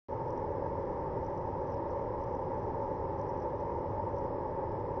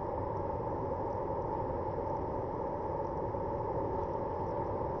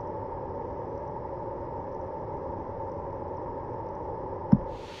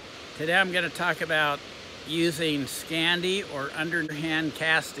Today I'm going to talk about using Scandi or underhand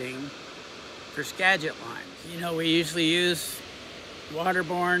casting for Skagit lines. You know, we usually use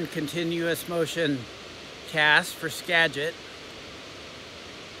waterborne continuous motion cast for Skagit,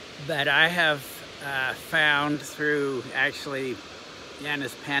 but I have found through actually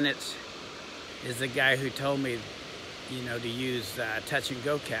Yanis Panitz is the guy who told me, you know, to use touch and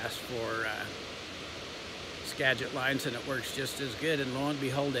go cast for Skagit lines, and it works just as good, and lo and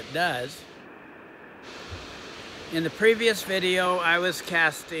behold it does. In the previous video I was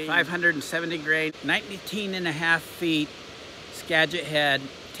casting 570 grain, 19.5 feet Skagit head,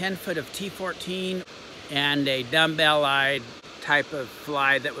 10 foot of T14, and a dumbbell-eyed type of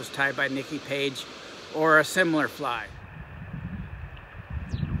fly that was tied by Nikki Page or a similar fly.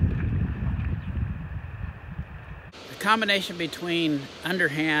 The combination between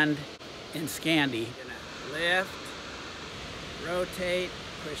underhand and Scandi. Lift, rotate,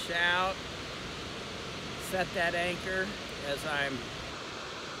 push out, set that anchor as I'm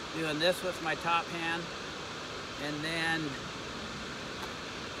doing this with my top hand, and then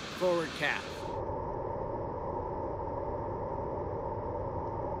forward cast.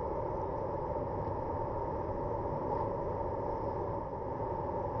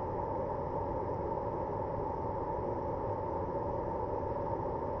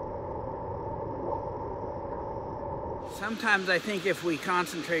 Sometimes I think if we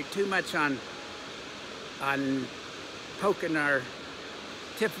concentrate too much on poking our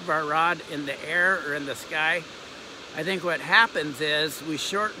tip of our rod in the air or in the sky, I think what happens is we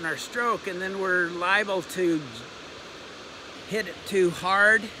shorten our stroke, and then we're liable to hit it too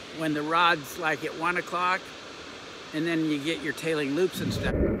hard when the rod's like at 1 o'clock, and then you get your tailing loops and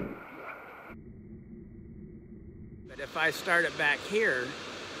stuff. But if I start it back here,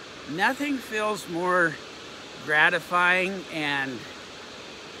 nothing feels more gratifying and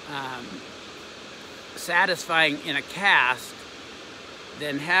satisfying in a cast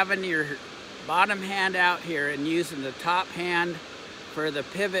than having your bottom hand out here and using the top hand for the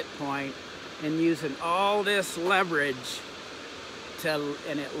pivot point and using all this leverage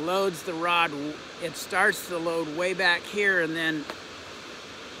and it loads the rod. It starts to load way back here, and then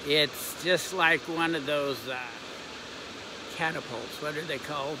it's just like one of those catapults. What are they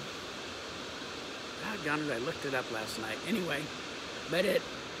called? Doggone it, I looked it up last night. Anyway, but it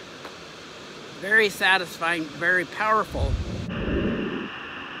very satisfying, very powerful.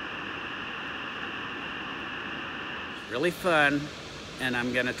 Really fun, and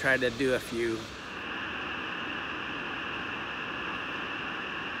I'm gonna try to do a few.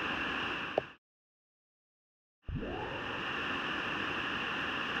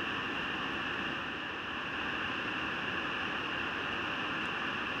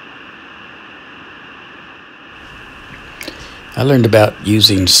 I learned about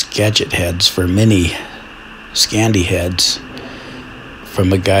using Skagit heads for mini Scandi heads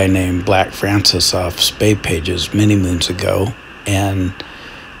from a guy named Black Francis off Spade Pages many moons ago. And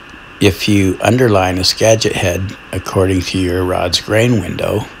if you underline a Skagit head according to your rod's grain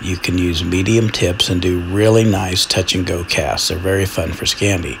window, you can use medium tips and do really nice touch and go casts. They're very fun for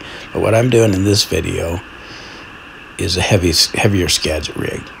Scandi. But what I'm doing in this video is a heavier Skagit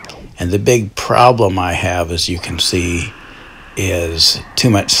rig. And the big problem I have, as you can see, is too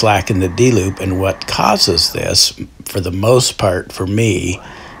much slack in the D-loop, and what causes this, for the most part for me,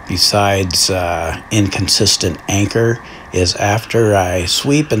 besides inconsistent anchor, is after I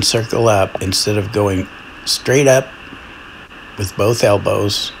sweep and circle up, instead of going straight up with both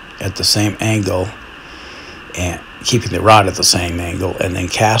elbows at the same angle and keeping the rod at the same angle and then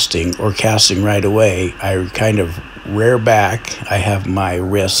casting, or casting right away, I kind of rear back. I have my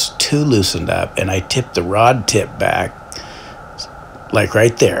wrists too loosened up, and I tip the rod tip back. Like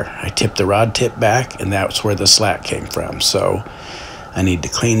right there, I tipped the rod tip back, and that's where the slack came from. So I need to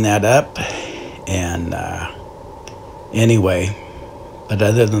clean that up. And anyway, but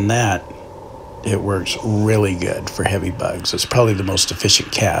other than that, it works really good for heavy bugs. It's probably the most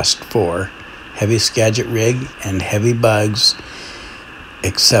efficient cast for heavy Skagit rig and heavy bugs,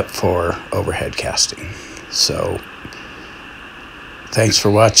 except for overhead casting. So thanks for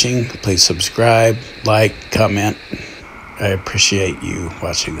watching. Please subscribe, like, comment. I appreciate you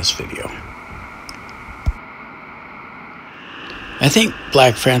watching this video. I think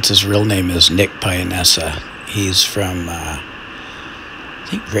Black Francis' real name is Nick Pianessa. He's from, I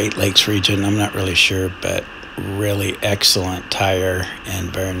think, Great Lakes region. I'm not really sure, but really excellent tire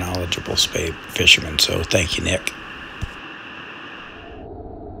and very knowledgeable spade fisherman. So thank you, Nick.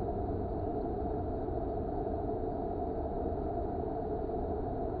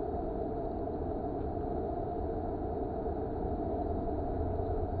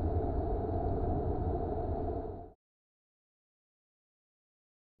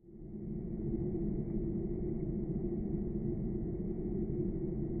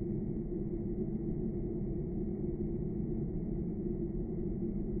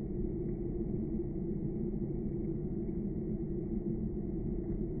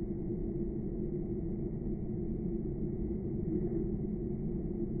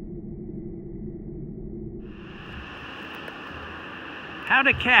 How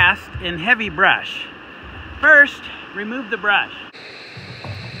to cast in heavy brush. First, remove the brush.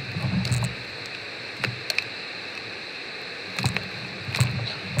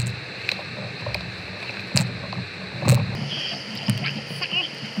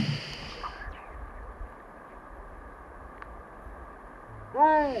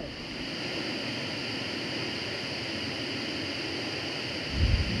 Boom!